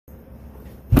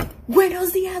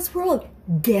Buenos dias, world.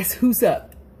 Guess who's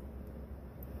up?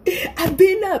 I've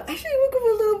been up. Actually, woke up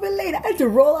a little bit late. I had to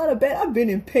roll out of bed. I've been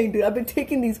in pain, dude. I've been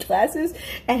taking these classes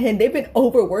and they've been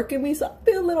overworking me. So I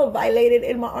feel a little violated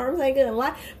in my arms. I ain't gonna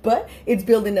lie. But it's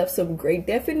building up some great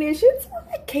definitions.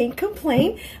 I can't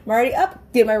complain. I'm already up.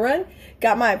 Did my run.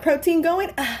 Got my protein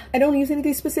going. I don't use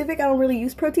anything specific. I don't really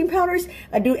use protein powders.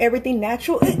 I do everything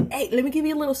natural. Hey, let me give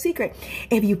you a little secret.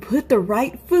 If you put the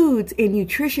right foods and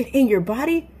nutrition in your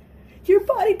body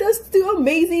does do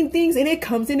amazing things, and it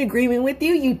comes in agreement with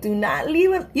you. You do not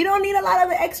leave it. You don't need a lot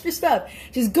of extra stuff.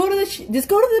 Just go to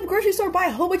the grocery store, buy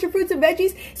a whole bunch of fruits and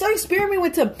veggies, start experimenting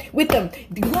with them.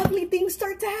 The lovely things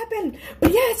start to happen.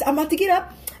 But yes, I'm about to get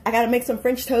up. I gotta make some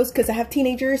French toast because I have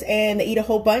teenagers and they eat a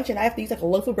whole bunch and I have to use like a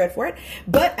loaf of bread for it.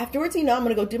 But afterwards, you know, I'm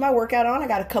gonna go do my workout on. I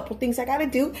got a couple things I gotta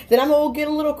do. Then I'm gonna get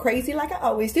a little crazy like I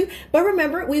always do. But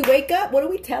remember, we wake up. What do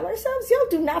we tell ourselves? Yo,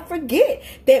 do not forget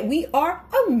that we are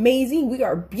amazing. We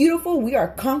are beautiful. We are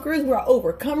conquerors. We are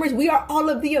overcomers. We are all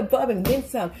of the above and then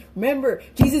some. Remember,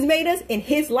 Jesus made us in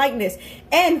his likeness.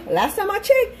 And last time I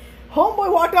checked,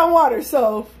 homeboy walked on water.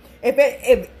 So if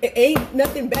it ain't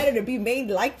nothing better to be made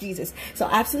like Jesus. So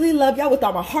I absolutely love y'all with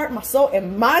all my heart, my soul,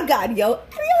 and my God, yo.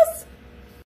 Adios.